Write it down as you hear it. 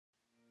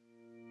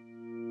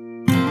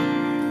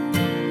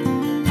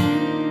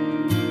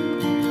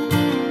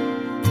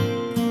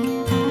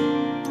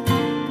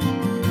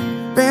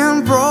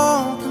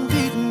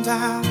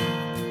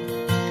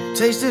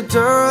tasted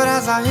dirt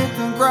as I hit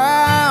the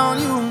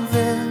ground.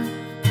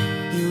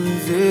 You were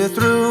there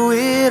through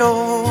it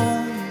all.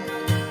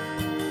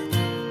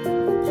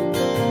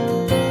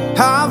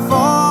 How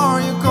far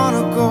you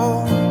gonna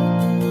go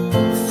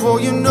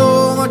before you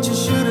know what you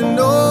should have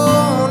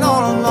known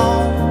all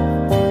along?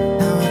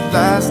 Now at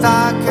last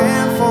I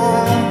can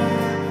fall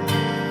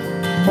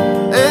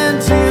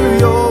into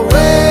your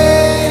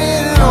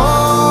waiting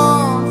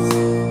arms,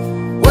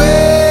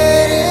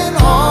 waiting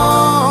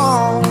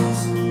arms.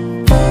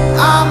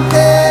 I'm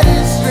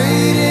headed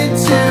straight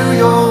into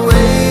your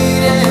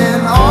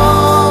waiting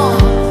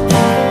arms.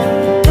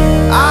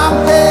 I'm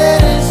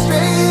headed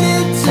straight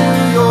into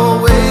your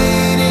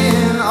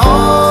waiting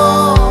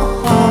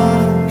arms.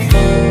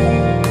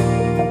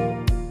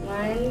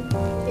 1,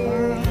 2,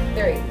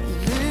 3.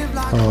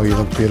 Oh, you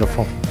look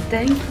beautiful.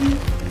 Thank you.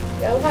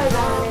 Go hard,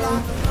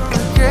 darling.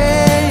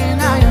 Okay,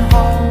 now you're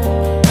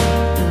home,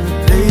 in the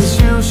place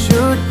you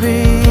should be.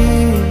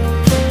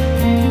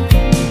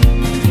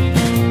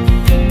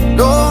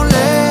 Don't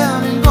let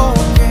me go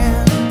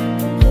again.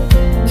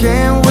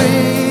 Can't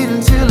wait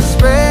until I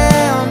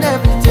spend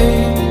every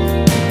day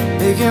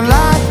making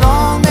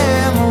lifelong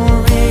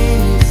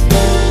memories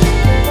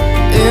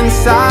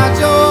inside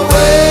your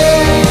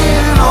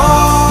waiting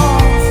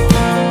arms,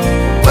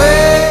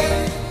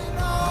 waiting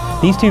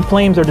arms. These two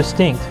flames are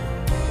distinct.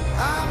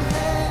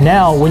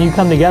 Now, when you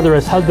come together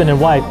as husband and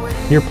wife,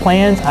 your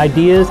plans,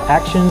 ideas,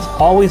 actions,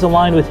 always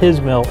aligned with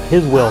His will,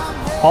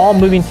 all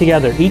moving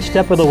together each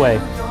step of the way.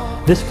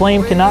 This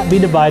flame cannot be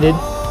divided,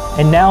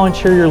 and now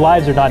ensure your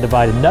lives are not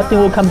divided. Nothing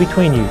will come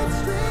between you.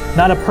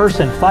 Not a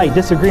person, fight,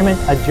 disagreement,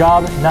 a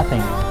job,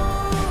 nothing.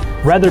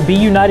 Rather, be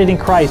united in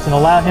Christ and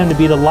allow Him to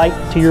be the light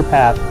to your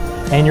path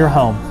and your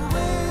home.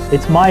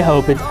 It's my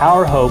hope, it's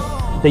our hope,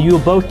 that you will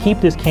both keep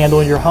this candle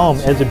in your home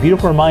as a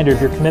beautiful reminder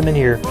of your commitment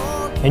here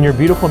and your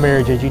beautiful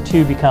marriage as you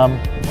two become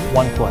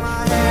one flesh.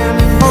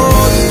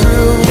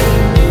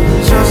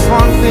 Just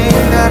one thing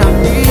that I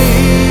need.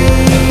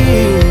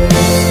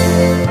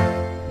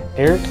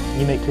 Eric,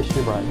 you may kiss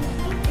your bride.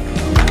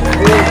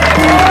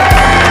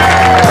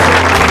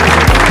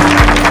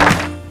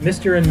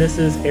 Mr. and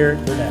Mrs. Eric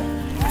Burnett.